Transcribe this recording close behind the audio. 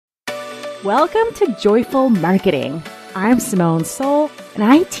Welcome to Joyful Marketing. I'm Simone Seol, and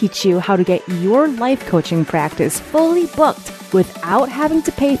I teach you how to get your life coaching practice fully booked without having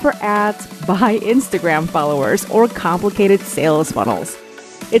to pay for ads, buy Instagram followers, or complicated sales funnels.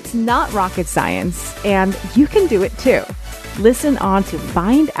 It's not rocket science, and you can do it too. Listen on to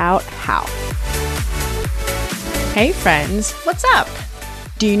find out how. Hey friends, what's up?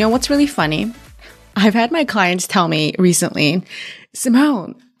 Do you know what's really funny? I've had my clients tell me recently,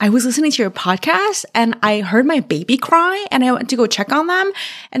 Simone, I was listening to your podcast and I heard my baby cry and I went to go check on them.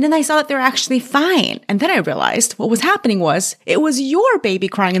 And then I saw that they're actually fine. And then I realized what was happening was it was your baby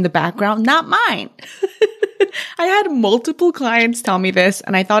crying in the background, not mine. I had multiple clients tell me this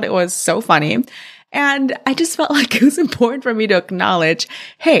and I thought it was so funny. And I just felt like it was important for me to acknowledge,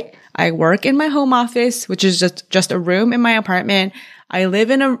 hey, I work in my home office, which is just a room in my apartment. I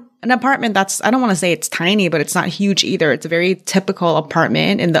live in an apartment I don't want to say it's tiny, but it's not huge either. It's a very typical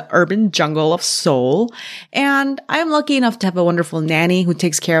apartment in the urban jungle of Seoul. And I'm lucky enough to have a wonderful nanny who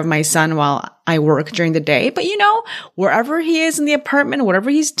takes care of my son while I work during the day. But wherever he is in the apartment, whatever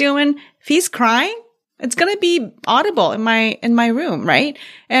he's doing, if he's crying, it's going to be audible in my room, right?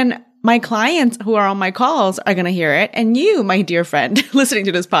 And my clients who are on my calls are going to hear it. And you, my dear friend, listening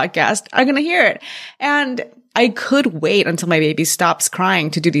to this podcast are going to hear it. And I could wait until my baby stops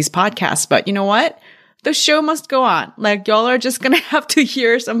crying to do these podcasts, but you know what? The show must go on. Like, y'all are just gonna have to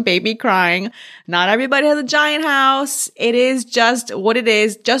hear some baby crying. Not everybody has a giant house. It is just what it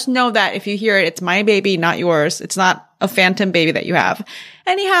is. Just know that if you hear it, it's my baby, not yours. It's not a phantom baby that you have.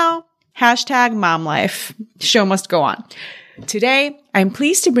 Anyhow, hashtag mom life. Show must go on. Today, I'm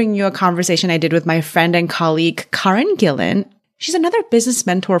pleased to bring you a conversation I did with my friend and colleague, Karen Gillen. She's another business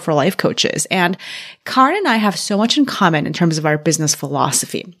mentor for life coaches. And Karen and I have so much in common in terms of our business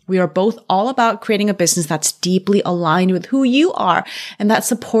philosophy. We are both all about creating a business that's deeply aligned with who you are and that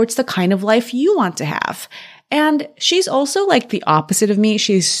supports the kind of life you want to have. And she's also like the opposite of me.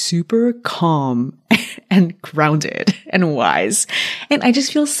 She's super calm and grounded and wise. And I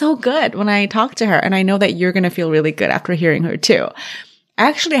just feel so good when I talk to her. And I know that you're going to feel really good after hearing her too. I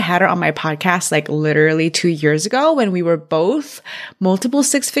actually had her on my podcast like literally 2 years ago when we were both multiple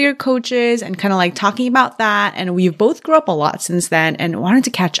six-figure coaches and kind of like talking about that. And we've both grew up a lot since then and wanted to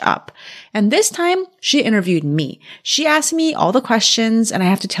catch up. And this time she interviewed me. She asked me all the questions. And I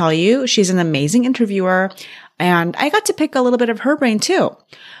have to tell you, she's an amazing interviewer. And I got to pick a little bit of her brain too.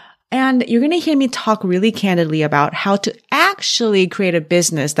 And you're going to hear me talk really candidly about how to actually create a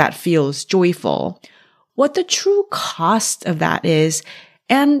business that feels joyful, what the true cost of that is,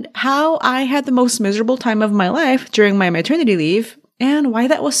 and how I had the most miserable time of my life during my maternity leave and why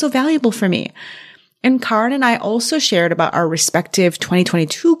that was so valuable for me. And Karen and I also shared about our respective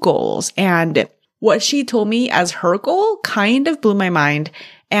 2022 goals, and what she told me as her goal kind of blew my mind,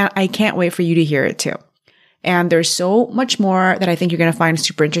 and I can't wait for you to hear it too. And there's so much more that I think you're going to find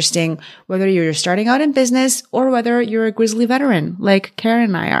super interesting, whether you're starting out in business or whether you're a grizzly veteran like Karen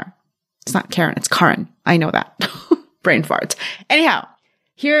and I are. It's not Karen, it's Karen. I know that. Brain fart. Anyhow,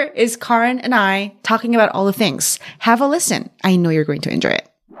 here is Karen and I talking about all the things. Have a listen. I know you're going to enjoy it.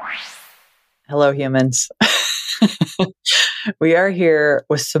 Hello, humans. We are here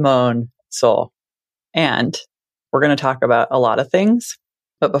with Simone Seol, and we're going to talk about a lot of things.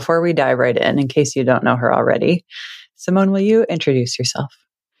 But before we dive right in case you don't know her already, Simone, will you introduce yourself?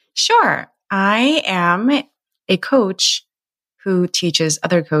 Sure. I am a coach who teaches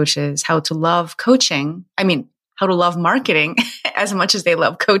other coaches how to love coaching. How to love marketing as much as they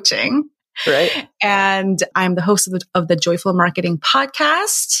love coaching. Right. And I'm the host of the Joyful Marketing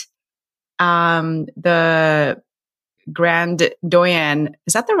podcast. The grand doyen.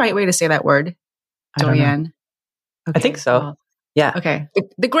 Is that the right way to say that word? Doyen. Okay. I think so. Well, yeah. Okay.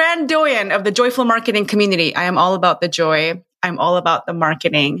 The grand doyen of the Joyful Marketing community. I am all about the joy. I'm all about the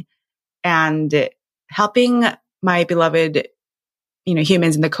marketing and helping my beloved,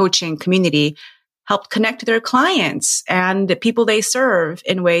 humans in the coaching community help connect to their clients and the people they serve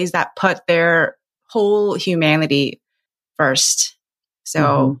in ways that put their whole humanity first.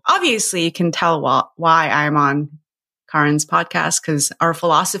 So obviously you can tell why I'm on Karen's podcast, because our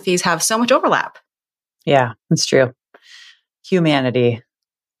philosophies have so much overlap. Yeah, that's true. Humanity.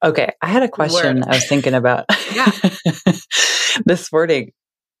 Okay. I had a question I was thinking about. Yeah. This wording.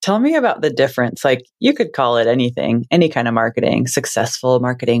 Tell me about the difference. Like, you could call it anything, any kind of marketing, successful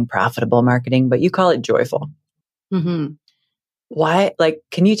marketing, profitable marketing, but you call it joyful. Mm-hmm. Why? Like,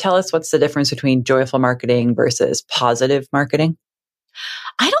 can you tell us what's the difference between joyful marketing versus positive marketing?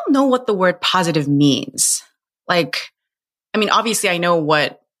 I don't know what the word positive means. Obviously I know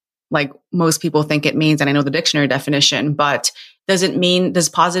what most people think it means, and I know the dictionary definition, but does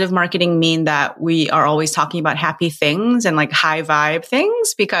positive marketing mean that we are always talking about happy things and like high vibe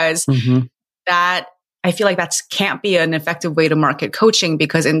things? Because that, I feel like that can't be an effective way to market coaching,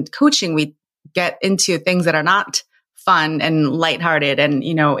 because in coaching, we get into things that are not fun and lighthearted. And,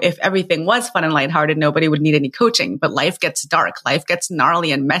 if everything was fun and lighthearted, nobody would need any coaching. But life gets dark. Life gets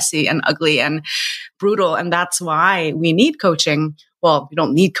gnarly and messy and ugly and brutal. And that's why we need coaching. Well, we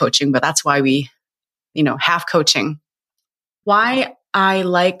don't need coaching, but that's why we, have coaching. Why I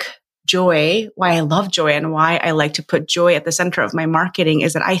like joy, why I love joy, and why I like to put joy at the center of my marketing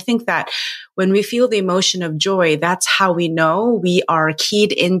is that I think that when we feel the emotion of joy, that's how we know we are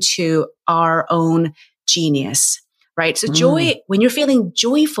keyed into our own genius. Right. So joy, when you're feeling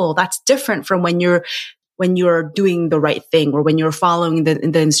joyful, that's different from when you're doing the right thing, or when you're following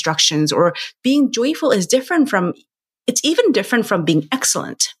the instructions. Or being joyful is different from, it's even different from being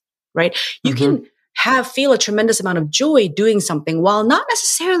excellent, right? You can feel a tremendous amount of joy doing something while not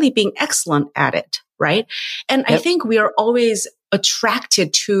necessarily being excellent at it, right? And I think we are always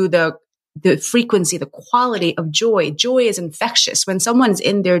attracted to the frequency, the quality of joy. Joy is infectious. When someone's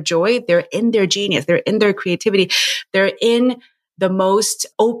in their joy, they're in their genius, they're in their creativity, they're in the most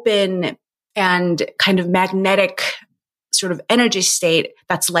open and kind of magnetic sort of energy state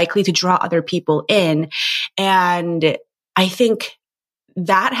that's likely to draw other people in. And I think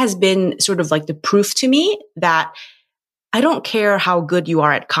that has been sort of like the proof to me that I don't care how good you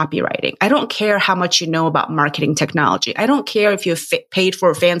are at copywriting. I don't care how much you know about marketing technology. I don't care if you've paid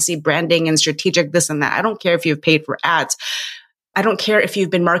for fancy branding and strategic this and that. I don't care if you've paid for ads. I don't care if you've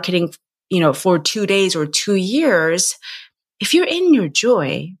been marketing, for 2 days or 2 years. If you're in your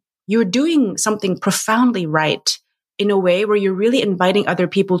joy, you're doing something profoundly right in a way where you're really inviting other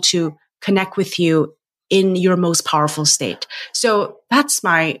people to connect with you in your most powerful state. So that's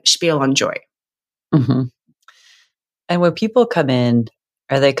my spiel on joy. Mm-hmm. And when people come in,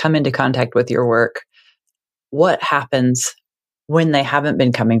 or they come into contact with your work, what happens when they haven't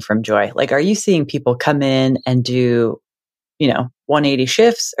been coming from joy? Like, are you seeing people come in and do, 180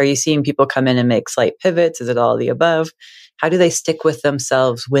 shifts? Are you seeing people come in and make slight pivots? Is it all of the above? How do they stick with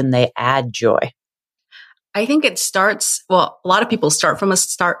themselves when they add joy? I think it starts, a lot of people start from a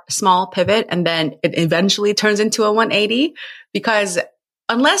small pivot, and then it eventually turns into a 180, because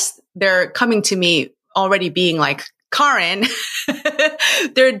unless they're coming to me already being like, Karin,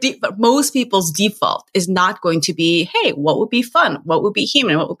 most people's default is not going to be, hey, what would be fun? What would be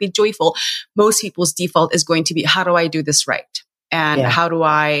human? What would be joyful? Most people's default is going to be, how do I do this right? And how do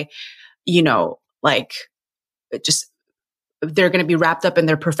I, they're going to be wrapped up in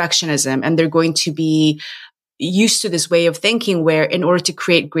their perfectionism, and they're going to be used to this way of thinking where in order to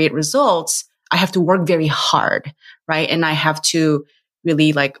create great results, I have to work very hard, right? And I have to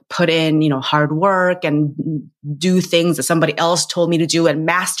really put in, hard work and do things that somebody else told me to do and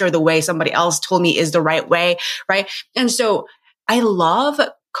master the way somebody else told me is the right way. Right. And so I love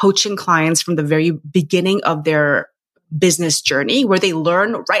coaching clients from the very beginning of their business journey, where they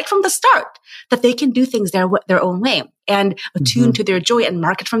learn right from the start that they can do things their own way and attune to their joy and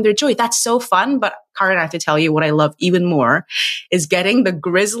market from their joy. That's so fun. But Karin, I have to tell you, what I love even more is getting the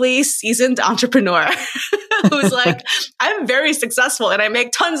grizzly, seasoned entrepreneur who's like, I'm very successful and I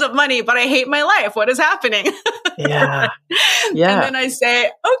make tons of money, but I hate my life. What is happening? Yeah. And then I say,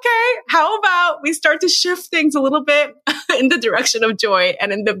 okay, how about we start to shift things a little bit in the direction of joy?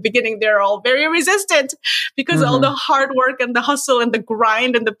 And in the beginning, they're all very resistant because all the hard work and the hustle and the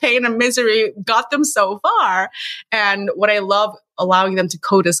grind and the pain and misery got them so far. And what I love allowing them to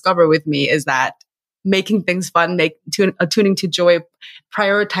co-discover with me is that making things fun, attuning to joy,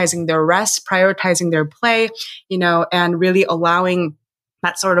 prioritizing their rest, prioritizing their play, and really allowing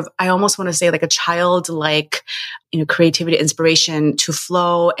that sort of, I almost want to say like a childlike, creativity, inspiration to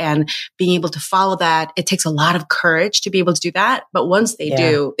flow, and being able to follow that. It takes a lot of courage to be able to do that. But once they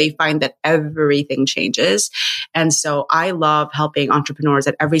do, they find that everything changes. And so I love helping entrepreneurs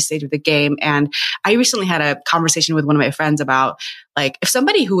at every stage of the game. And I recently had a conversation with one of my friends about if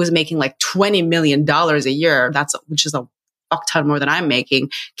somebody who was making $20 million a year, which is a fuck ton more than I'm making,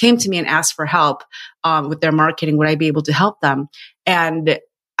 came to me and asked for help with their marketing, would I be able to help them? And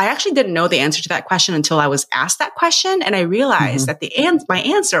I actually didn't know the answer to that question until I was asked that question. And I realized that my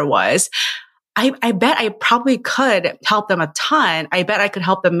answer was, I bet I probably could help them a ton. I bet I could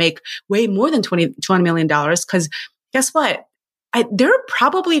help them make way more than $20 million. Because guess what? They're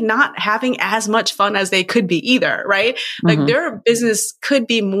probably not having as much fun as they could be either, right? Their business could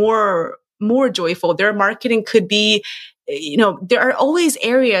be more joyful. Their marketing could be there are always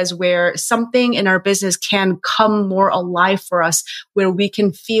areas where something in our business can come more alive for us, where we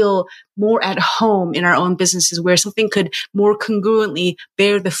can feel more at home in our own businesses, where something could more congruently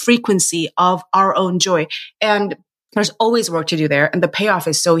bear the frequency of our own joy. And there's always work to do there. And the payoff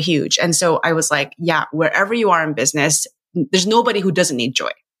is so huge. And so I was like, yeah, wherever you are in business, there's nobody who doesn't need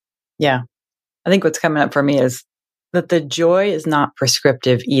joy. Yeah. I think what's coming up for me is that the joy is not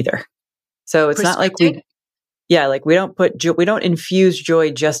prescriptive either. So it's not like we don't infuse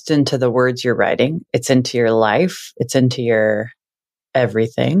joy just into the words you're writing. It's into your life. It's into your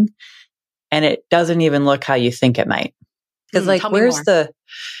everything. And it doesn't even look how you think it might. Because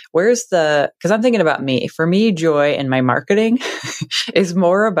because I'm thinking about me. For me, joy in my marketing is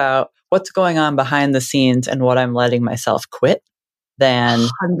more about what's going on behind the scenes and what I'm letting myself quit than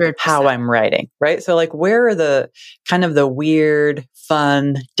 100%. How I'm writing, right? So like, where are the kind of the weird,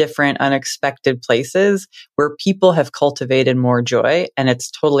 fun, different, unexpected places where people have cultivated more joy and it's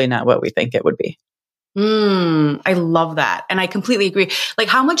totally not what we think it would be? I love that. And I completely agree. Like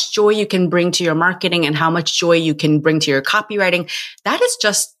how much joy you can bring to your marketing and how much joy you can bring to your copywriting. That is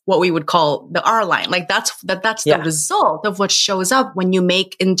just what we would call the R line. Like that's the result of what shows up when you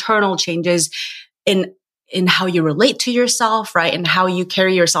make internal changes in how you relate to yourself, right? And how you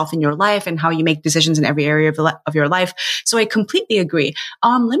carry yourself in your life and how you make decisions in every area of your life. So I completely agree.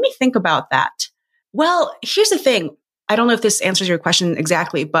 Let me think about that. Well, here's the thing. I don't know if this answers your question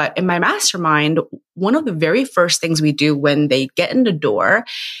exactly, but in my mastermind, one of the very first things we do when they get in the door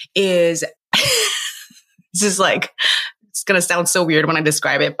is, this is like, it's going to sound so weird when I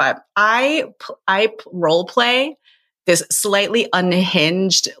describe it, but I role play this slightly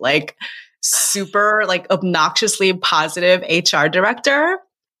unhinged, like super like obnoxiously positive HR director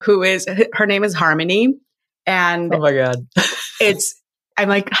her name is Harmony. And oh my God. I'm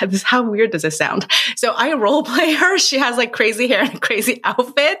like, how weird does this sound? So I role play her. She has like crazy hair and a crazy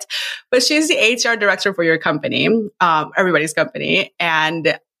outfit, but she's the HR director for your company, everybody's company.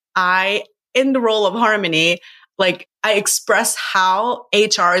 And in the role of Harmony, like I express how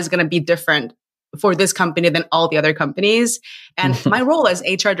HR is going to be different for this company than all the other companies. And my role as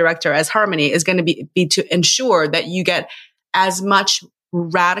HR director, as Harmony, is going to be to ensure that you get as much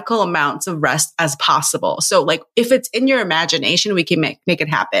radical amounts of rest as possible. So like if it's in your imagination, we can make it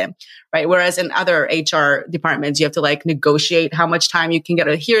happen, right? Whereas in other HR departments, you have to like negotiate how much time you can get.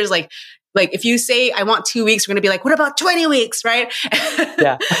 Here's like if you say, I want 2 weeks, we're going to be like, what about 20 weeks? Right.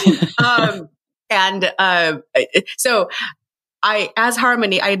 Yeah. So as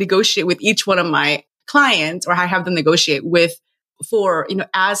Harmony, I negotiate with each one of my clients, or I have them negotiate for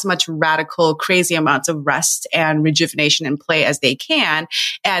as much radical, crazy amounts of rest and rejuvenation and play as they can.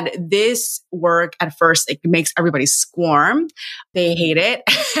 And this work at first, it makes everybody squirm. They hate it.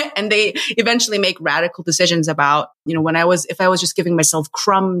 And they eventually make radical decisions about, if I was just giving myself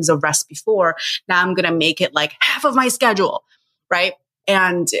crumbs of rest before, now I'm going to make it like half of my schedule. Right.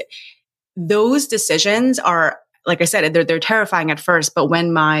 And those decisions are, like I said, they're terrifying at first, but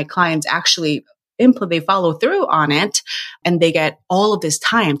when my clients actually they follow through on it and they get all of this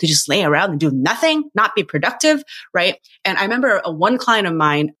time to just lay around and do nothing, not be productive, right? And I remember one client of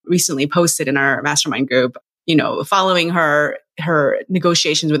mine recently posted in our mastermind group, following her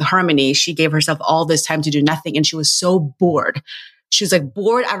negotiations with Harmony, she gave herself all this time to do nothing and she was so bored. She was like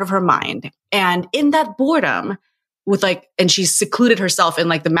bored out of her mind. And in that boredom, and she secluded herself in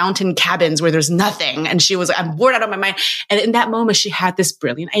like the mountain cabins where there's nothing. And she was like, I'm bored out of my mind. And in that moment, she had this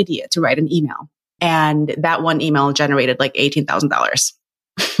brilliant idea to write an email. And that one email generated like $18,000.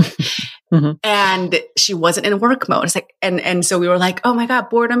 Mm-hmm. And she wasn't in work mode. It's like, and so we were like, oh my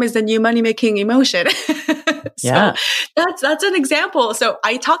God, boredom is the new money-making emotion. So that's an example. So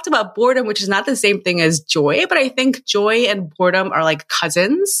I talked about boredom, which is not the same thing as joy, but I think joy and boredom are like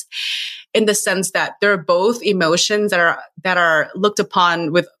cousins in the sense that they're both emotions that are looked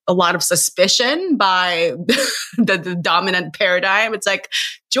upon with a lot of suspicion by the dominant paradigm. It's like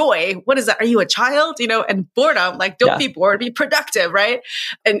joy. What is that? Are you a child? And boredom, like don't be bored, be productive, right?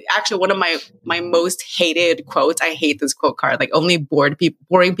 And actually one of my most hated quotes, I hate this quote card, like only boring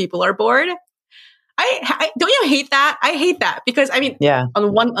people are bored. I don't you hate that? I hate that because on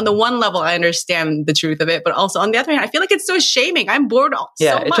the one level, I understand the truth of it, but also on the other hand, I feel like it's so shaming. I'm bored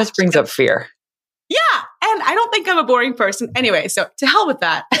so much. It just brings up fear. Yeah. And I don't think I'm a boring person anyway. So to hell with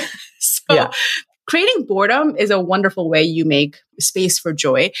that. Creating boredom is a wonderful way you make space for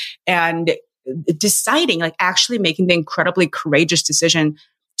joy and deciding, like actually making the incredibly courageous decision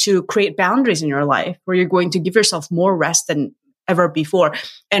to create boundaries in your life where you're going to give yourself more rest than ever before.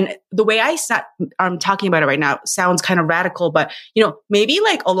 And the way I'm talking about it right now sounds kind of radical, but maybe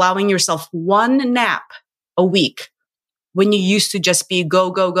like allowing yourself one nap a week when you used to just be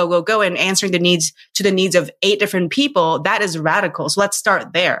go, go, go, go, go and answering the needs of 8 different people, that is radical. So let's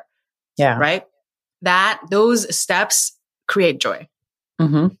start there. Yeah. Right. Those steps create joy.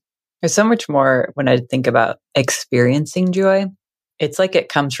 Mm-hmm. There's so much more when I think about experiencing joy. It's like it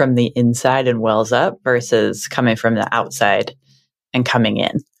comes from the inside and wells up versus coming from the outside and coming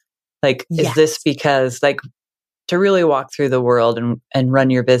in. Like, is this because like to really walk through the world and run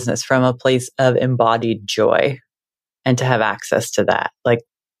your business from a place of embodied joy and to have access to that? Like,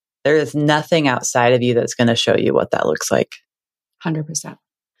 there is nothing outside of you that's going to show you what that looks like. 100%.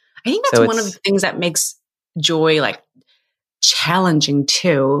 I think that's one of the things that makes joy like challenging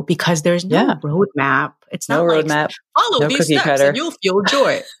too, because there's no roadmap. It's not like follow these steps cutter. And you'll feel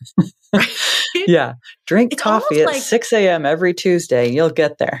joy. Right? Yeah. Drink coffee at 6 a.m. every Tuesday. You'll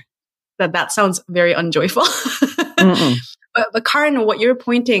get there. That sounds very unjoyful. But Karin, what you're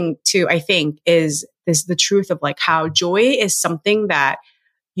pointing to, I think, is the truth of like how joy is something that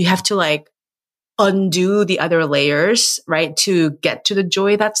you have to like undo the other layers, right? To get to the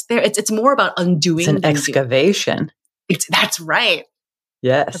joy that's there. It's more about undoing. It's an excavation. That's right.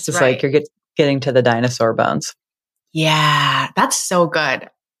 Yes. That's it's right. Like you're getting to the dinosaur bones. Yeah. That's so good.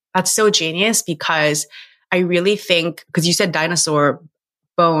 That's so genius, because I really think, because you said dinosaur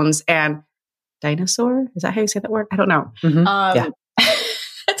bones and dinosaur, is that how you say that word? I don't know. Yeah.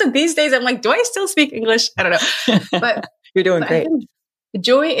 That's what these days I'm like, do I still speak English? I don't know. But you're doing great.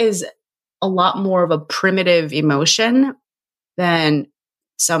 Joy is a lot more of a primitive emotion than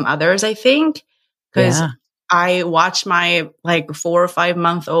some others, I think, because I watch my like 4 or 5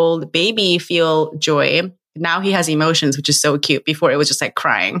 month old baby feel joy. Now he has emotions, which is so cute. Before it was just like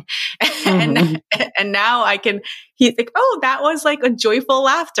crying. And now he's like, oh, that was like a joyful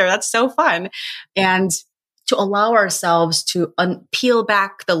laughter. That's so fun. And to allow ourselves to peel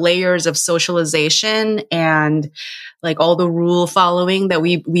back the layers of socialization and like all the rule following that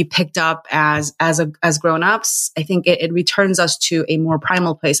we picked up as grown-ups, I think it returns us to a more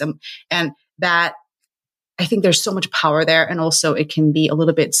primal place. And that, I think there's so much power there. And also it can be a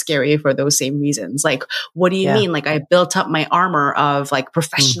little bit scary for those same reasons. Like, what do you mean? Like, I built up my armor of like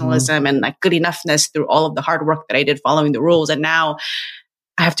professionalism and like good enoughness through all of the hard work that I did following the rules. And now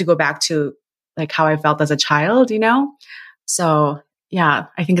I have to go back to like how I felt as a child, you know? So yeah,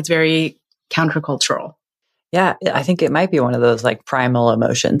 I think it's very countercultural. Yeah. I think it might be one of those like primal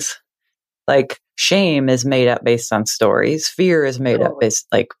emotions. Like shame is made up based on stories. Fear is made up based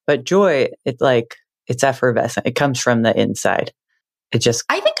but joy, it's effervescent. It comes from the inside. It just,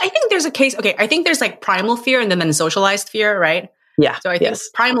 I think there's a case. Okay. I think there's like primal fear and then socialized fear, right? Yeah. So I think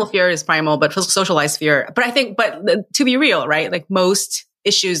primal fear is primal, but socialized fear. But I think, to be real, right? Like most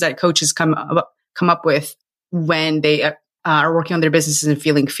issues that coaches come up with when they are working on their businesses and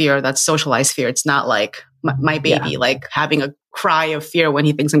feeling fear, that's socialized fear. It's not like my baby, like having a cry of fear when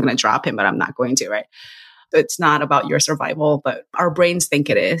he thinks I'm going to drop him, but I'm not going to, right? It's not about your survival, but our brains think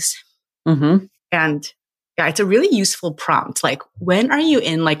it is. Mm-hmm. And yeah, it's a really useful prompt. Like, when are you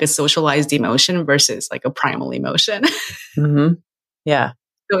in like a socialized emotion versus like a primal emotion? Mm-hmm. Yeah.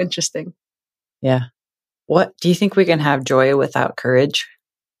 So interesting. Yeah. What do you think we can have joy without courage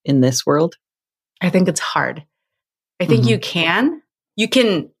in this world? I think it's hard. I think you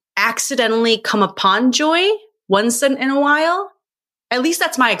can accidentally come upon joy once in a while. At least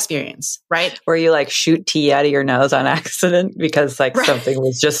that's my experience, right? Where you like shoot tea out of your nose on accident because like something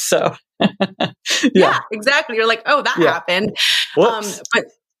was just so. Yeah, exactly. You're like, oh, that happened. Whoops. But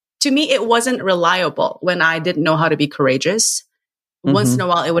to me, it wasn't reliable when I didn't know how to be courageous. Once in a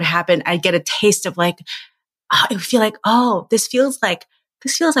while, it would happen. I'd get a taste of like, I would feel like, oh, this feels like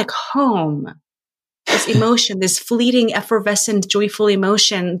home. This emotion, this fleeting, effervescent, joyful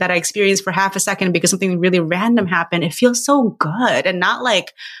emotion that I experienced for half a second because something really random happened. It feels so good and not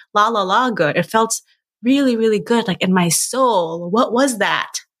like la la la good. It felt really, really good, like in my soul. What was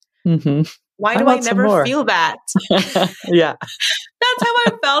that? Mm-hmm. Why do I never feel that? Yeah. That's how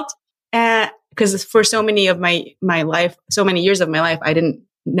I felt. Because for so many years of my life, I didn't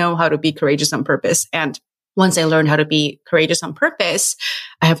know how to be courageous on purpose. And once I learned how to be courageous on purpose,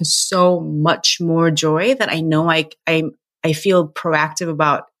 I have so much more joy that I know I feel proactive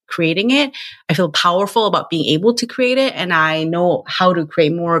about creating it. I feel powerful about being able to create it. And I know how to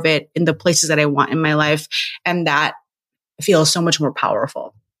create more of it in the places that I want in my life. And that feels so much more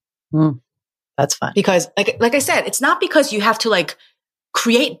powerful. That's fun. Because like I said, it's not because you have to like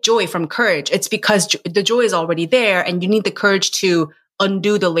create joy from courage. It's because the joy is already there and you need the courage to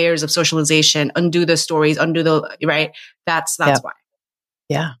undo the layers of socialization, undo the stories, right? That's why.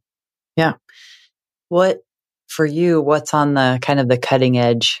 Yeah. Yeah. What's on the kind of the cutting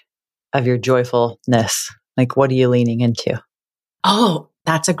edge of your joyfulness Like, what are you leaning into? Oh,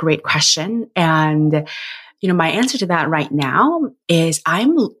 that's a great question. And, my answer to that right now is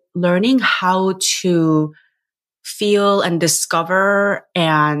I'm learning how to feel and discover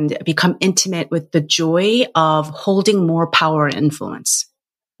and become intimate with the joy of holding more power and influence.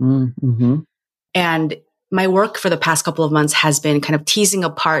 Mm-hmm. And my work for the past couple of months has been kind of teasing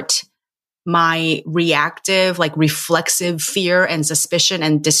apart my reactive, like reflexive fear and suspicion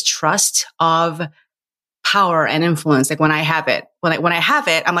and distrust of power and influence. Like when I have it, when I have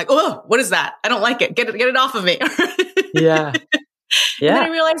it, I'm like, oh, what is that? I don't like it. Get it off of me. Yeah. And then I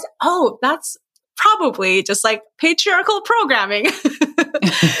realized, oh, that's probably just like patriarchal programming.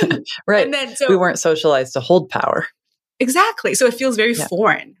 Right. And then we weren't socialized to hold power. Exactly. So it feels very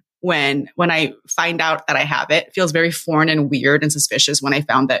foreign when I find out that I have it. It feels very foreign and weird and suspicious when I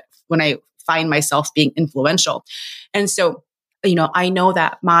find myself being influential. And so, I know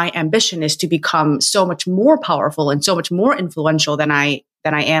that my ambition is to become so much more powerful and so much more influential than I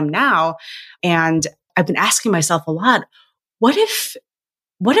am now. And I've been asking myself a lot, what if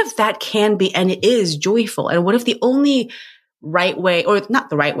that can be and it is joyful? And what if the only right way, or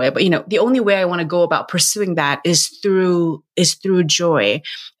not the right way, but the only way I want to go about pursuing that is through joy.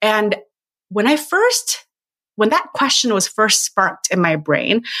 And when that question was first sparked in my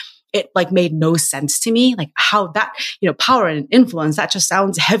brain, it like made no sense to me. Like how that, power and influence, that just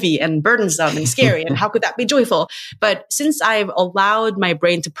sounds heavy and burdensome and scary. And how could that be joyful? But since I've allowed my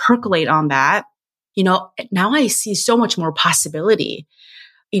brain to percolate on that, now I see so much more possibility.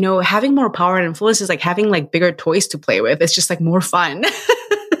 Having more power and influence is like having like bigger toys to play with. It's just like more fun.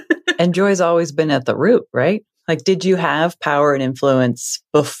 And joy's always been at the root, right? Like, did you have power and influence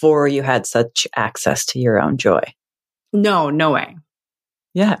before you had such access to your own joy? No way.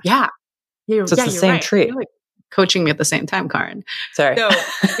 Yeah. Yeah. So it's the same right. tree. You're like coaching me at the same time, Karen. Sorry. So,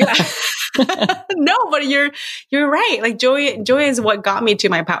 yeah. No, but you're right. Like joy is what got me to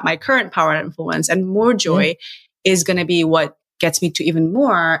my current power and influence, and more joy is going to be what gets me to even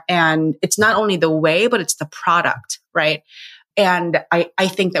more. And it's not only the way, but it's the product, right? And I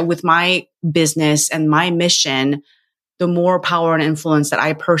think that with my business and my mission, the more power and influence that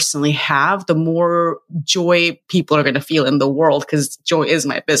I personally have, the more joy people are going to feel in the world, because joy is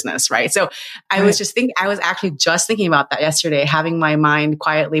my business, right? So I was actually just thinking about that yesterday, having my mind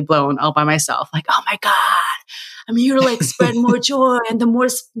quietly blown all by myself. Like, oh my God, I'm here to like spread more joy. And the more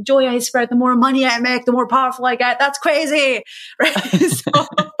joy I spread, the more money I make, the more powerful I get. That's crazy, right? So,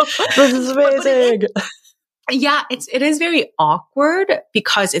 this is amazing. Yeah, it is very awkward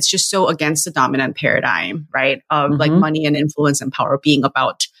because it's just so against the dominant paradigm, right? Of like money and influence and power being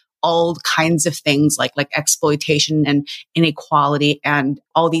about all kinds of things like exploitation and inequality and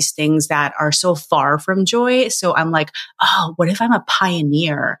all these things that are so far from joy. So I'm like, oh, what if I'm a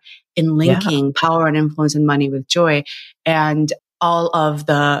pioneer in linking power and influence and money with joy and all of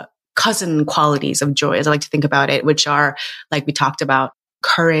the cousin qualities of joy, as I like to think about it, which are like we talked about,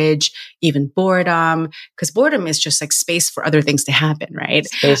 courage, even boredom, because boredom is just like space for other things to happen, right?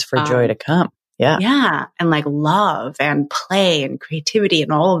 Space for joy to come. Yeah. Yeah. And like love and play and creativity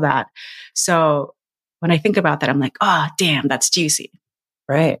and all of that. So when I think about that, I'm like, oh, damn, that's juicy.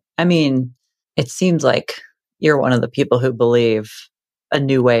 Right. I mean, it seems like you're one of the people who believe a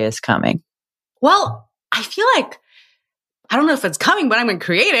new way is coming. Well, I feel like, I don't know if it's coming, but I'm going to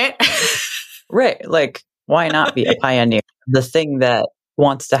create it. Right. Like, why not be a pioneer? The thing that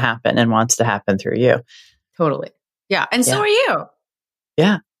wants to happen and wants to happen through you. Totally. Yeah. And so are you.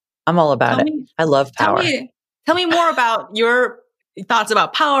 Yeah. I'm all about it. I love power. Tell me more about your thoughts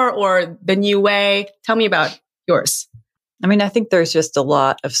about power or the new way. Tell me about yours. I mean, I think there's just a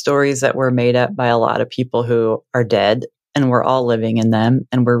lot of stories that were made up by a lot of people who are dead, and we're all living in them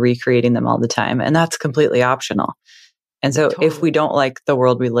and we're recreating them all the time. And that's completely optional. And so if we don't like the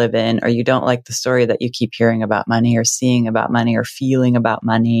world we live in, or you don't like the story that you keep hearing about money or seeing about money or feeling about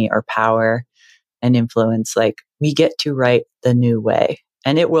money or power and influence, like, we get to write the new way,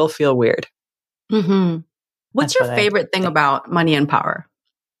 and it will feel weird. Mm-hmm. What's your favorite thing about money and power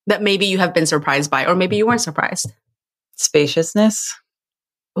that maybe you have been surprised by, or maybe you weren't surprised? Spaciousness.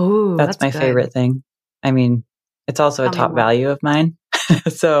 Ooh, that's my favorite thing. I mean, it's also a top value of mine.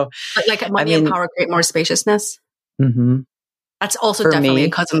 So like money and power create more spaciousness. Mm-hmm. That's also for definitely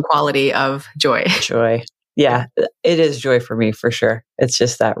a cousin quality of joy. Joy. Yeah, it is joy for me, for sure. It's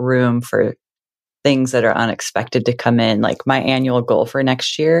just that room for things that are unexpected to come in. Like, my annual goal for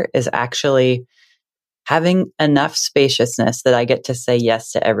next year is actually having enough spaciousness that I get to say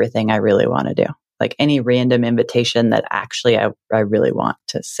yes to everything I really want to do. Like any random invitation that actually I really want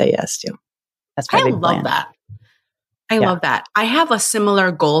to say yes to. That's my big plan. I love that. I love that. I have a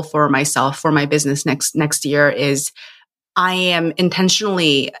similar goal for myself, for my business next year is I am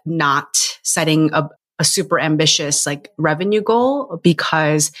intentionally not setting a super ambitious like revenue goal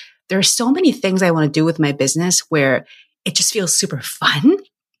because there are so many things I want to do with my business where it just feels super fun.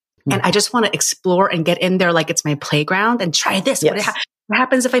 And I just want to explore and get in there like it's my playground and try this. Yes. What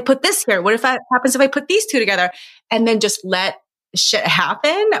happens if I put this here? What happens if I put these two together? And then just let shit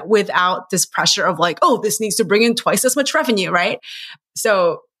happen without this pressure of like, oh, this needs to bring in twice as much revenue, right?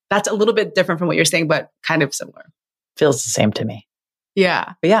 So that's a little bit different from what you're saying, but kind of similar. Feels the same to me.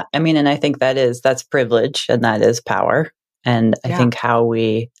 Yeah. But yeah, I mean, and I think that's privilege and that is power. And I think how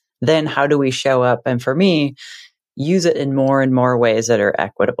do we show up? And for me, use it in more and more ways that are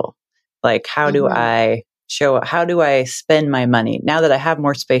equitable. Like, how do I show up? How do I spend my money? Now that I have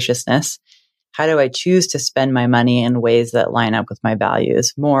more spaciousness, how do I choose to spend my money in ways that line up with my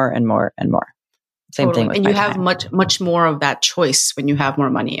values more and more and more? Same thing with and my you have time. much more of that choice when you have more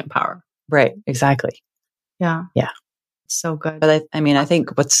money and power. Right. Exactly. Yeah. Yeah. So good. But I think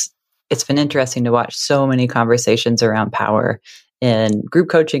it's been interesting to watch so many conversations around power in group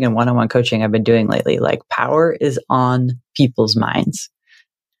coaching and one-on-one coaching I've been doing lately. Like, power is on people's minds.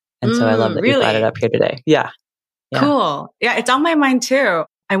 And so I love that you brought it up here today. Yeah. Cool. Yeah. It's on my mind too.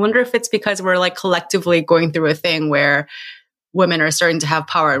 I wonder if it's because we're like collectively going through a thing where women are starting to have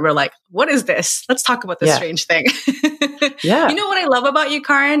power. And we're like, what is this? Let's talk about this strange thing. Yeah. You know what I love about you,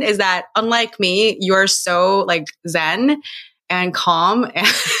 Karen, is that unlike me, you're so like Zen and calm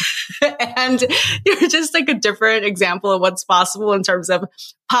and you're just like a different example of what's possible in terms of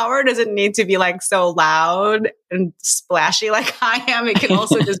power doesn't need to be like so loud and splashy like I am. It can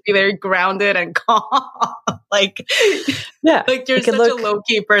also just be very grounded and calm. Like you're such a low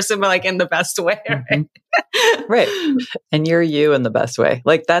key person, but like in the best way. Right? Right. And you're you in the best way.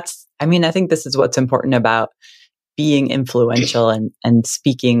 Like I think this is what's important about being influential and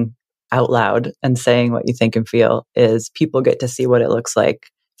speaking out loud and saying what you think and feel is people get to see what it looks like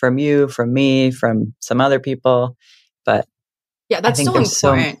from you, from me, from some other people. But yeah, that's so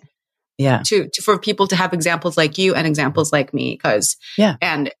important. For people to have examples like you and examples like me,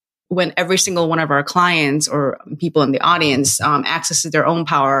 and when every single one of our clients or people in the audience accesses their own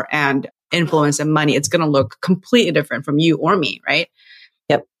power and influence and money, it's going to look completely different from you or me, right?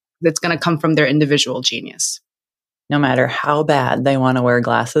 Yep. It's going to come from their individual genius. No matter how bad they want to wear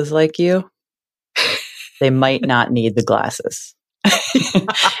glasses like you, they might not need the glasses.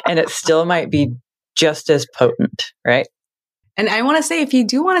 And it still might be just as potent, right? And I want to say, if you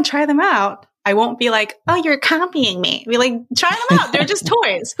do want to try them out, I won't be like, oh, you're copying me. Be like, try them out. They're just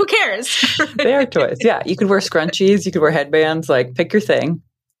toys. Who cares? They are toys. Yeah. You could wear scrunchies. You could wear headbands. Like, pick your thing.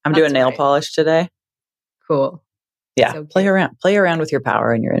 I'm doing nail polish today. Cool. Yeah. So play around with your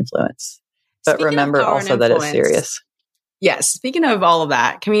power and your influence. But remember also that it's serious. Yes. Speaking of all of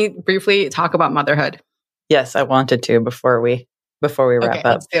that, can we briefly talk about motherhood? Yes, I wanted to before we wrap up.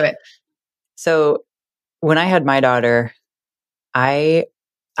 Let's do it. So when I had my daughter, I'd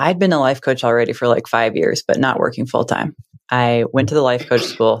been a life coach already for like 5 years, but not working full time. I went to the life coach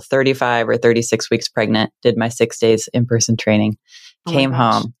school, 35 or 36 weeks pregnant, did my 6 days in-person training, came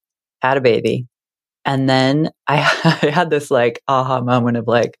home, had a baby. And then I had this like aha moment of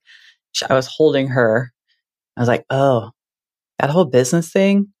like, I was holding her. I was like, oh, that whole business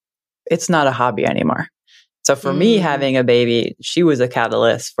thing, it's not a hobby anymore. So for me, having a baby, she was a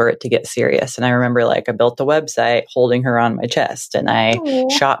catalyst for it to get serious. And I remember like I built a website holding her on my chest and I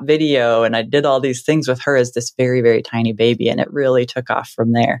shot video and I did all these things with her as this very, very tiny baby. And it really took off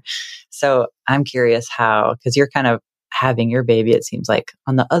from there. So I'm curious how, because you're kind of having your baby, it seems like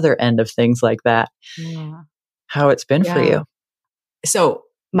on the other end of things like that, how it's been for you. So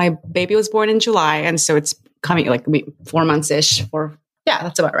my baby was born in July. And so it's coming like 4 months-ish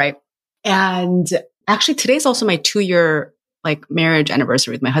that's about right. And actually today's also my 2-year like marriage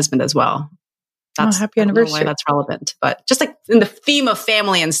anniversary with my husband as well. That's happy anniversary. Why that's relevant, but just like in the theme of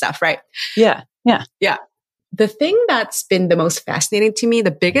family and stuff, right? Yeah. The thing that's been the most fascinating to me,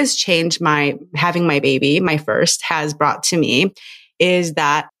 the biggest change having my baby, my first, has brought to me is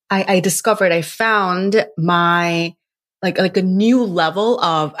that I found my like a new level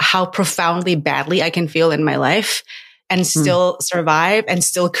of how profoundly badly I can feel in my life and still survive and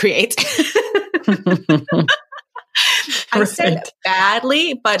still create. I said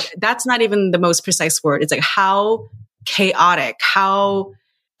badly, but that's not even the most precise word. It's like how chaotic, how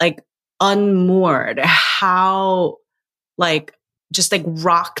like unmoored, how like just like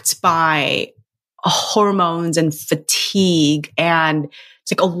rocked by hormones and fatigue. And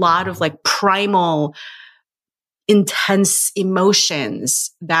it's like a lot of like primal, intense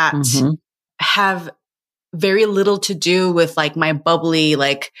emotions that have very little to do with like my bubbly,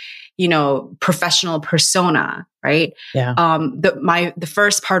 like, professional persona, right? Yeah. The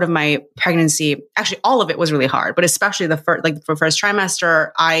first part of my pregnancy, actually all of it was really hard, but especially the first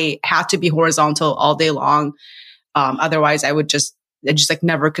trimester, I had to be horizontal all day long. Otherwise I just could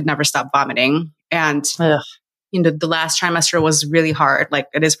never stop vomiting. And, Ugh. The last trimester was really hard, like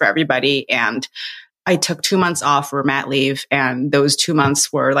it is for everybody. And I took 2 months off for mat leave, and those 2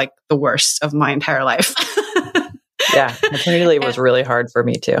 months were like the worst of my entire life. Yeah. Maternity leave was really hard for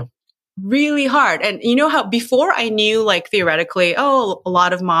me too. Really hard. And you know how before I knew like theoretically, a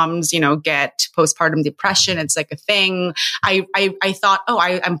lot of moms, get postpartum depression. It's like a thing. I thought,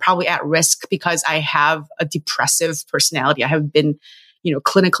 I'm probably at risk because I have a depressive personality. I have been,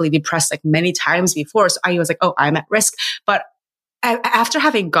 clinically depressed like many times before. So I was like, I'm at risk. But after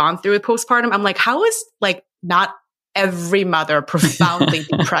having gone through a postpartum, I'm like, how is like not every mother profoundly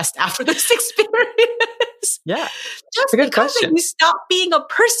depressed after this experience? Yeah. Just because like, you stop being a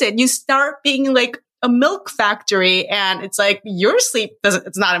person, you start being like a milk factory, and it's like your sleep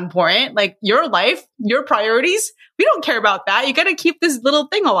it's not important. Like your life, your priorities, we don't care about that. You got to keep this little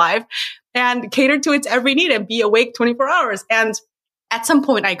thing alive and cater to its every need and be awake 24 hours. And at some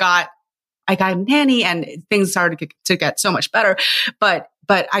point I got a nanny and things started to get so much better. But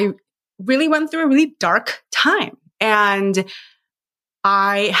I really went through a really dark time, and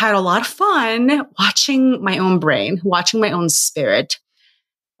I had a lot of fun watching my own brain, watching my own spirit.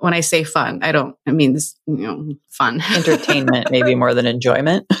 When I say fun, I mean this, fun. Entertainment, maybe more than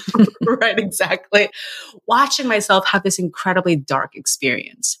enjoyment. Right, exactly. Watching myself have this incredibly dark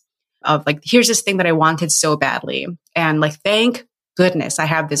experience of like, here's this thing that I wanted so badly. And like, thank goodness I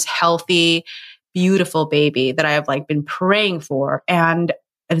have this healthy, beautiful baby that I have like been praying for. And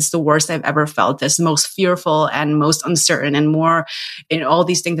it's the worst I've ever felt. It's the most fearful and most uncertain and more in all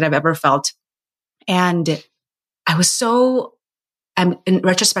these things that I've ever felt. And I was in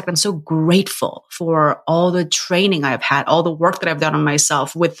retrospect, I'm so grateful for all the training I've had, all the work that I've done on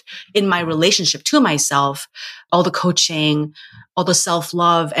myself in my relationship to myself, all the coaching, all the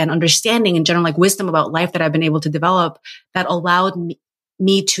self-love and understanding and general like wisdom about life that I've been able to develop that allowed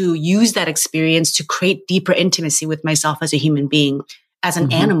me to use that experience to create deeper intimacy with myself as a human being, as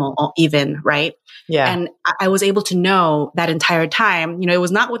an animal even, right? Yeah. And I was able to know that entire time, it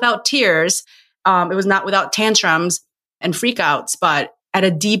was not without tears. It was not without tantrums and freakouts, but at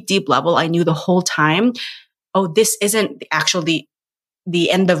a deep, deep level, I knew the whole time, this isn't actually the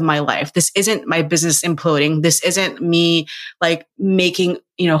end of my life. This isn't my business imploding. This isn't me like making,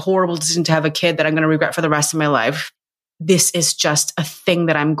 horrible decision to have a kid that I'm going to regret for the rest of my life. This is just a thing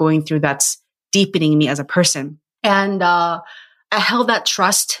that I'm going through that's deepening me as a person. And, I held that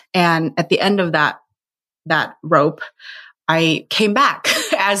trust. And at the end of that rope, I came back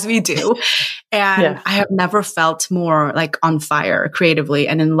as we do. And I have never felt more like on fire creatively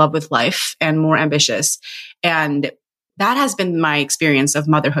and in love with life and more ambitious. And that has been my experience of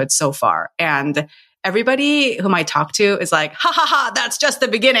motherhood so far. And everybody whom I talk to is like, ha ha ha, that's just the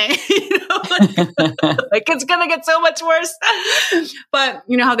beginning. Like it's going to get so much worse. But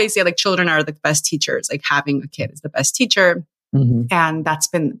you know how they say like children are the best teachers, like having a kid is the best teacher. Mm-hmm. And that's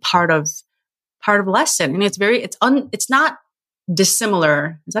been part of lesson. And it's not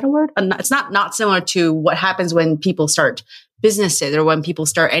dissimilar. Is that a word? It's not similar to what happens when people start businesses or when people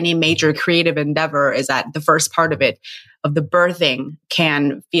start any major creative endeavor, is that the first part of it, of the birthing,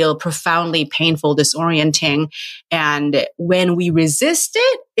 can feel profoundly painful, disorienting. And when we resist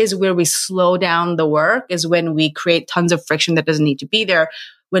it is where we slow down the work, is when we create tons of friction that doesn't need to be there.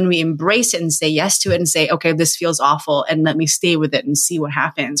 When we embrace it and say yes to it and say, okay, this feels awful, and let me stay with it and see what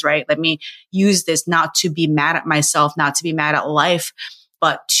happens, right? Let me use this not to be mad at myself, not to be mad at life,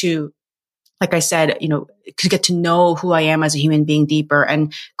 but to, like I said, to get to know who I am as a human being deeper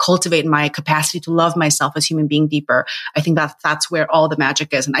and cultivate my capacity to love myself as a human being deeper. I think that's where all the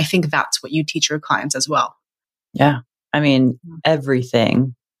magic is. And I think that's what you teach your clients as well. Yeah. I mean,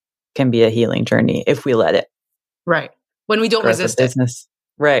 everything can be a healing journey if we let it. Right. When we don't resist it.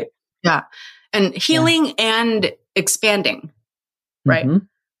 Right. Yeah. And healing and expanding. Right. Mm-hmm.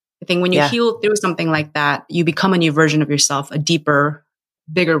 I think when you heal through something like that, you become a new version of yourself, a deeper,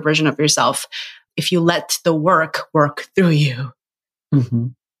 bigger version of yourself, if you let the work through you. Mm-hmm.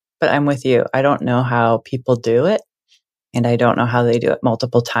 But I'm with you. I don't know how people do it. And I don't know how they do it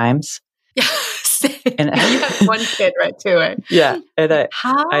multiple times. Yeah. And you have one kid, right, too, right? Yeah. And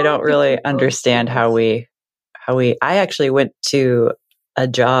I don't really understand how we, I actually went to a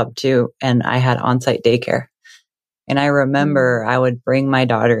job too, and I had on-site daycare. And I remember I would bring my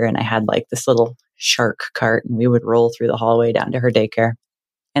daughter, and I had like this little shark cart, and we would roll through the hallway down to her daycare.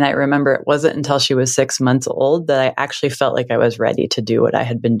 And I remember it wasn't until she was 6 months old that I actually felt like I was ready to do what I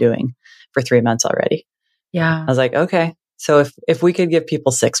had been doing for 3 months already. Yeah. I was like, okay, so if we could give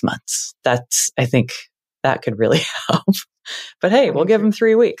people 6 months, I think that could really help. But hey, we'll give them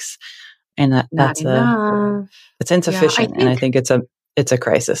 3 weeks. And that's it's insufficient. And I think it's a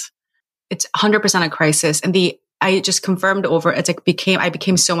crisis. It's 100% a crisis. And I just confirmed over, it's like I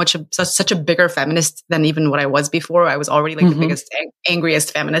became such a bigger feminist than even what I was before. I was already like the biggest,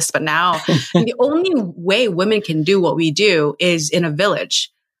 angriest feminist. But now the only way women can do what we do is in a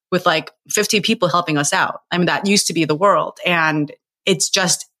village with like 50 people helping us out. I mean, that used to be the world. And it's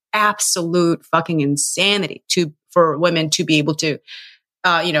just absolute fucking insanity for women to be able to,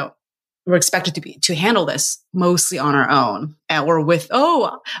 we're expected to handle this mostly on our own, and we're with,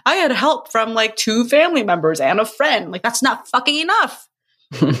 I had help from like 2 family members and a friend. Like, that's not fucking enough.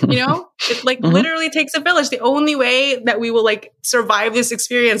 It like literally takes a village. The only way that we will like survive this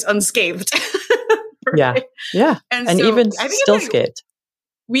experience unscathed. Right? Yeah. And so, even still scathed.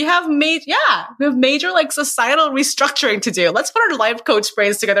 We have major like societal restructuring to do. Let's put our life coach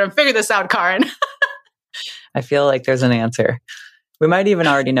brains together and figure this out, Karin. I feel like there's an answer. We might even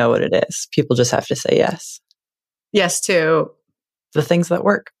already know what it is. People just have to say yes. Yes, to the things that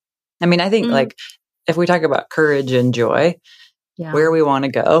work. I mean, I think like if we talk about courage and joy, where we want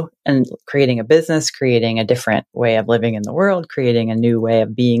to go and creating a business, creating a different way of living in the world, creating a new way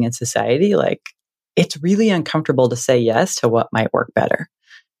of being in society, like it's really uncomfortable to say yes to what might work better.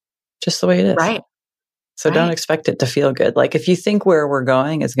 Just the way it is. Right. So don't expect it to feel good. Like if you think where we're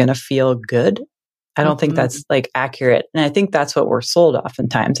going is going to feel good, I don't think that's like accurate. And I think that's what we're sold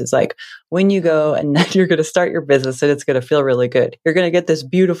oftentimes. It's like when you go and then you're going to start your business and it's going to feel really good. You're going to get this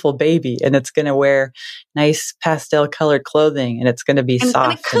beautiful baby and it's going to wear nice pastel colored clothing and it's going to be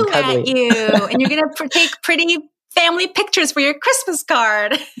soft and cuddly. At you, and you're going to take pretty family pictures for your Christmas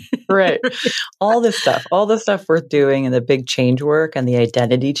card. Right. All the stuff we're doing and the big change work and the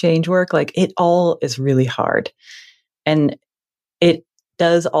identity change work, like it all is really hard. And it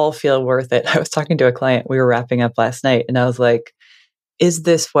does all feel worth it. I was talking to a client, we were wrapping up last night, and I was like, is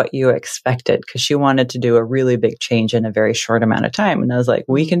this what you expected? Because she wanted to do a really big change in a very short amount of time. And I was like,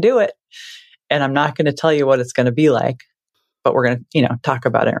 we can do it. And I'm not going to tell you what it's going to be like, but we're going to, talk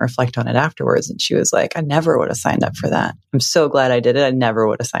about it and reflect on it afterwards. And she was like, I never would have signed up for that. I'm so glad I did it. I never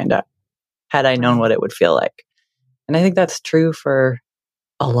would have signed up had I known what it would feel like. And I think that's true for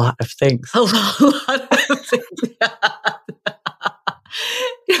a lot of things. A lot of things.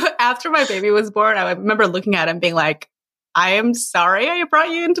 After my baby was born, I remember looking at him being like, I am sorry I brought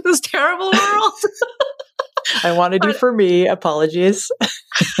you into this terrible world. I wanted you for me. Apologies.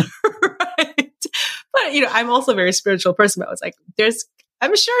 Right. But, I'm also a very spiritual person. But I was like,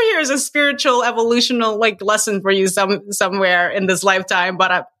 I'm sure here's a spiritual evolutional like lesson for you somewhere in this lifetime.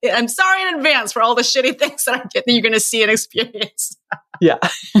 But I'm sorry in advance for all the shitty things that you're going to see and experience. Yeah.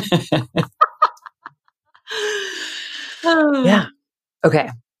 Yeah. Okay.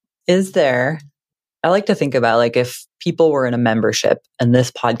 I like to think about like if people were in a membership and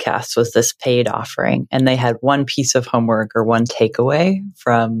this podcast was this paid offering and they had one piece of homework or one takeaway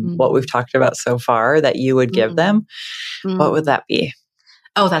from what we've talked about so far that you would give them, what would that be?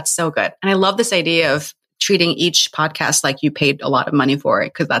 Oh, that's so good. And I love this idea of treating each podcast like you paid a lot of money for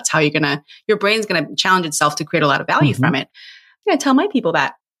it, because that's how your brain's going to challenge itself to create a lot of value from it. I'm going to tell my people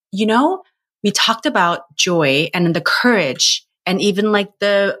that, we talked about joy and the courage and even like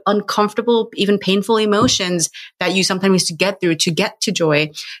the uncomfortable, even painful emotions that you sometimes need to get through to get to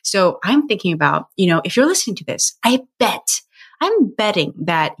joy. So I'm thinking about, if you're listening to this, I'm betting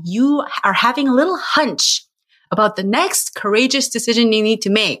that you are having a little hunch about the next courageous decision you need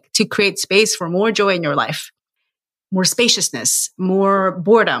to make to create space for more joy in your life, more spaciousness, more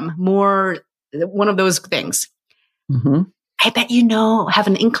boredom, more one of those things. I bet have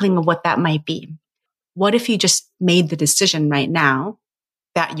an inkling of what that might be. What if you just made the decision right now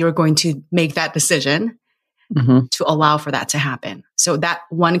that you're going to make that decision to allow for that to happen? So that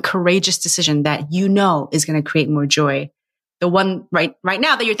one courageous decision that is going to create more joy. The one right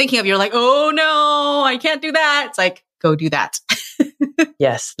now that you're thinking of, you're like, oh no, I can't do that. It's like, go do that.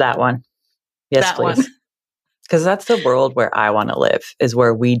 Yes, that one. Yes, that please. Because that's the world where I want to live, is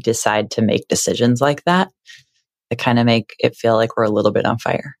where we decide to make decisions like that kind of make it feel like we're a little bit on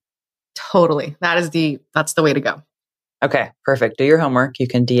fire. Totally. That's the way to go. Okay, perfect. Do your homework. You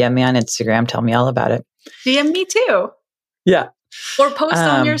can DM me on Instagram. Tell me all about it. DM me too. Yeah. Or post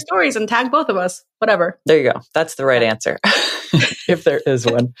on your stories and tag both of us. Whatever. There you go. That's the right answer. If there is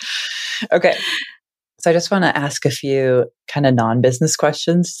one. Okay. So I just want to ask a few kind of non-business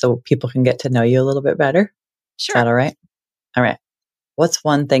questions so people can get to know you a little bit better. Sure. Is that all right? All right. What's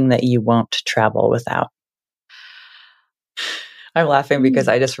one thing that you won't travel without? I'm laughing because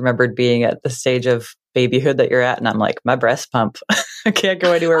I just remembered being at the stage of babyhood that you're at, and I'm like, my breast pump. I can't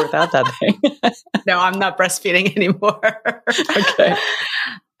go anywhere without that thing. No, I'm not breastfeeding anymore. Okay.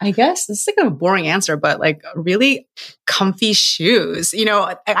 I guess this is like a boring answer, but like really comfy shoes.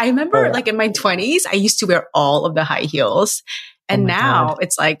 I remember like in my 20s, I used to wear all of the high heels. And now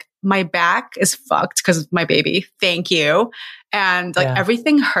it's like my back is fucked because of my baby. Thank you. And like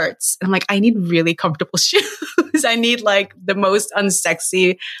everything hurts. And I'm like, I need really comfortable shoes. I need like the most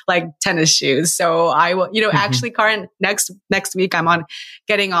unsexy like tennis shoes. So I will, actually, Karin, next week I'm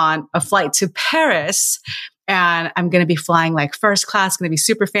getting on a flight to Paris. And I'm going to be flying like first class, going to be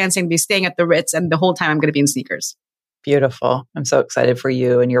super fancy, and be staying at the Ritz. And the whole time I'm going to be in sneakers. Beautiful. I'm so excited for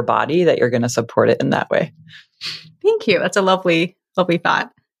you and your body that you're going to support it in that way. Thank you. That's a lovely, lovely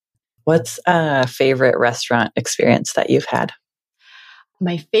thought. What's a favorite restaurant experience that you've had?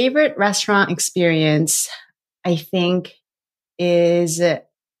 My favorite restaurant experience, I think, is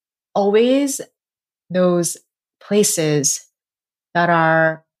always those places that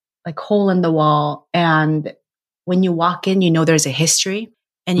are like hole in the wall. And when you walk in, there's a history,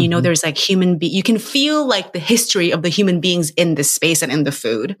 and there's like you can feel like the history of the human beings in this space and in the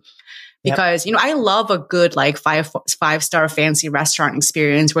food. Because, I love a good, like 5-star fancy restaurant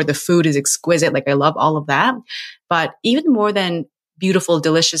experience where the food is exquisite. Like I love all of that. But even more than beautiful,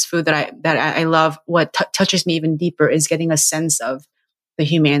 delicious food that I love, what touches me even deeper is getting a sense of the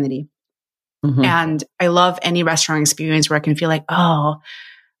humanity. Mm-hmm. And I love any restaurant experience where I can feel like, I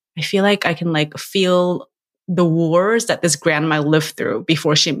feel like I can like feel the wars that this grandma lived through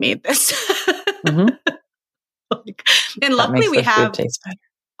before she made this. Mm-hmm. And luckily we have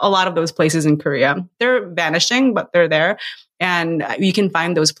a lot of those places in Korea. They're vanishing, but they're there. And you can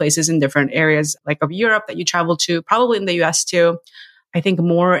find those places in different areas like of Europe that you travel to, probably in the US too. I think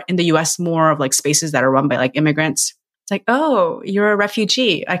more in the US, more of like spaces that are run by like immigrants. It's like, oh, you're a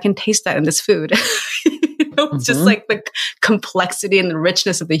refugee. I can taste that in this food. It's just like the complexity and the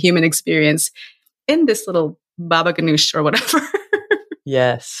richness of the human experience in this little baba ganoush or whatever.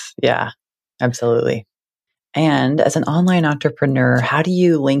 Yes. Yeah, absolutely. And as an online entrepreneur, how do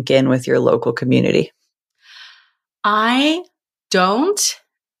you link in with your local community? I don't,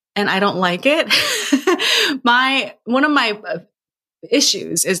 and I don't like it. One of my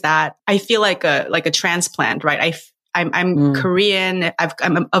issues is that I feel like a transplant, right? I'm Korean.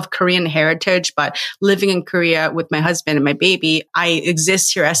 I'm of Korean heritage, but living in Korea with my husband and my baby, I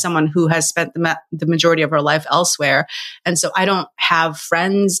exist here as someone who has spent the majority of her life elsewhere. And so I don't have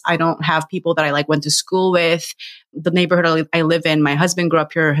friends. I don't have people that I like went to school with. The neighborhood I live in, my husband grew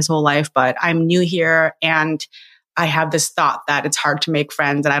up here his whole life, but I'm new here. And I have this thought that it's hard to make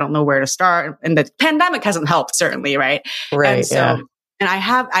friends and I don't know where to start. And the pandemic hasn't helped, certainly, right? Right. And so, and I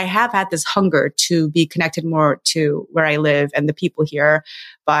have had this hunger to be connected more to where I live and the people here,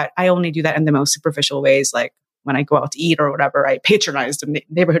 but I only do that in the most superficial ways. Like when I go out to eat or whatever, I patronize the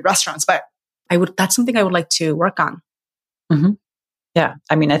neighborhood restaurants, but that's something I would like to work on. Mm-hmm. Yeah.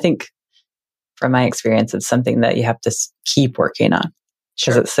 I mean, I think from my experience, it's something that you have to keep working on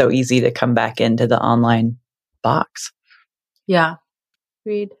because it's so easy to come back into the online box. Yeah.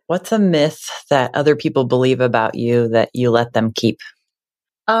 Agreed. What's a myth that other people believe about you that you let them keep?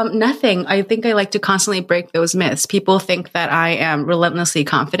 Nothing. I think I like to constantly break those myths. People think that I am relentlessly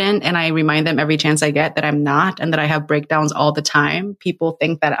confident, and I remind them every chance I get that I'm not, and that I have breakdowns all the time. People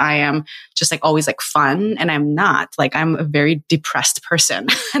think that I am just like always like fun, and I'm not. Like I'm a very depressed person,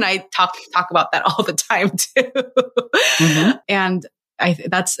 and I talk about that all the time too. Mm-hmm. And I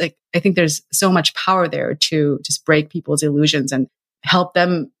think there's so much power there to just break people's illusions and help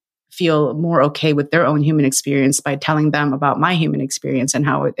them feel more okay with their own human experience by telling them about my human experience and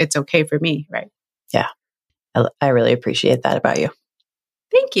how it's okay for me, right? Yeah. I really appreciate that about you.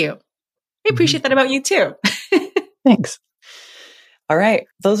 Thank you. I appreciate that about you too. Thanks. All right.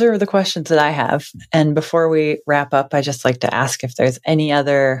 Those are the questions that I have. And before we wrap up, I just like to ask if there's any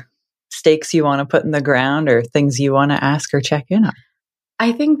other stakes you want to put in the ground or things you want to ask or check in on.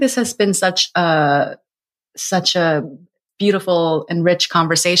 I think this has been such a beautiful and rich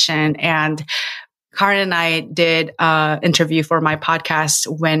conversation. And Karin and I did an interview for my podcast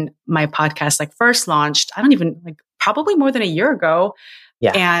when my podcast like first launched. I don't even probably more than a year ago.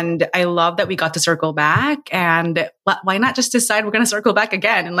 Yeah. And I love that we got to circle back. And why not just decide we're going to circle back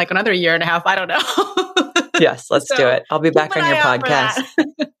again in like another year and a half? I don't know. Yes, let's do it. I'll be back on your podcast.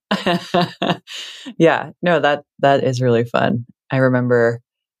 Yeah, no, that is really fun. I remember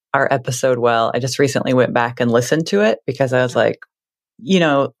our episode I just recently went back and listened to it because I was like,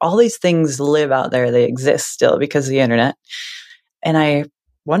 all these things live out there. They exist still because of the internet. And I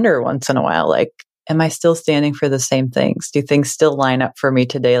wonder once in a while, like, am I still standing for the same things? Do things still line up for me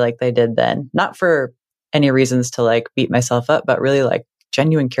today like they did then? Not for any reasons to like beat myself up, but really like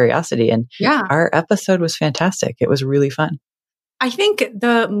genuine curiosity. And our episode was fantastic. It was really fun. I think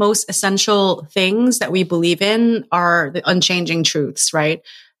the most essential things that we believe in are the unchanging truths, right?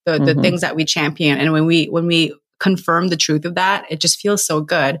 The things that we champion. And when we confirm the truth of that, it just feels so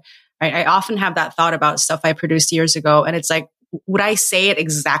good, right? I often have that thought about stuff I produced years ago. And it's like, would I say it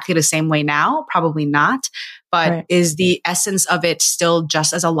exactly the same way now? Probably not. But is the essence of it still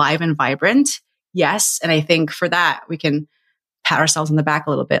just as alive and vibrant? Yes. And I think for that, we can pat ourselves on the back a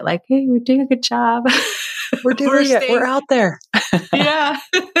little bit like, hey, we're doing a good job. We're doing it. We're out there.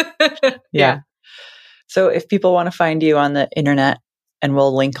 Yeah. So if people want to find you on the internet, and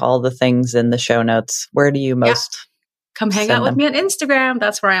we'll link all the things in the show notes, where do you most come hang out with me on Instagram?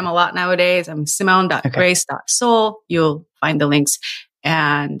 That's where I am a lot nowadays. I'm simone.grace.soul. You'll find the links.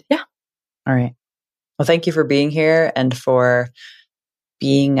 And all right. Well, thank you for being here and for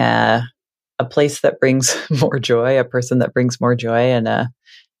being a place that brings more joy, a person that brings more joy. And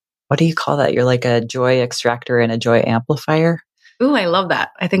what do you call that? You're like a joy extractor and a joy amplifier. Ooh, I love that.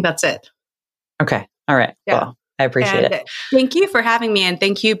 I think that's it. Okay. All right. Yeah. Well, I appreciate it. Thank you for having me. And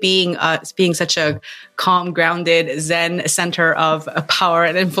thank you being such a calm, grounded, Zen center of power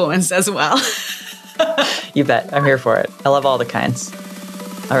and influence as well. You bet. I'm here for it. I love all the kinds.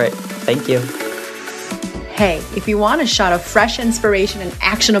 All right. Thank you. Hey, if you want a shot of fresh inspiration and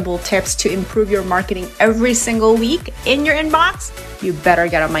actionable tips to improve your marketing every single week in your inbox, you better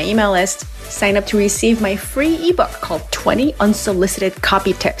get on my email list. Sign up to receive my free ebook called 20 Unsolicited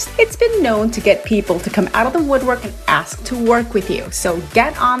Copy Tips. It's been known to get people to come out of the woodwork and ask to work with you. So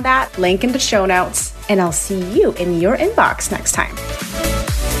get on that, link in the show notes, and I'll see you in your inbox next time.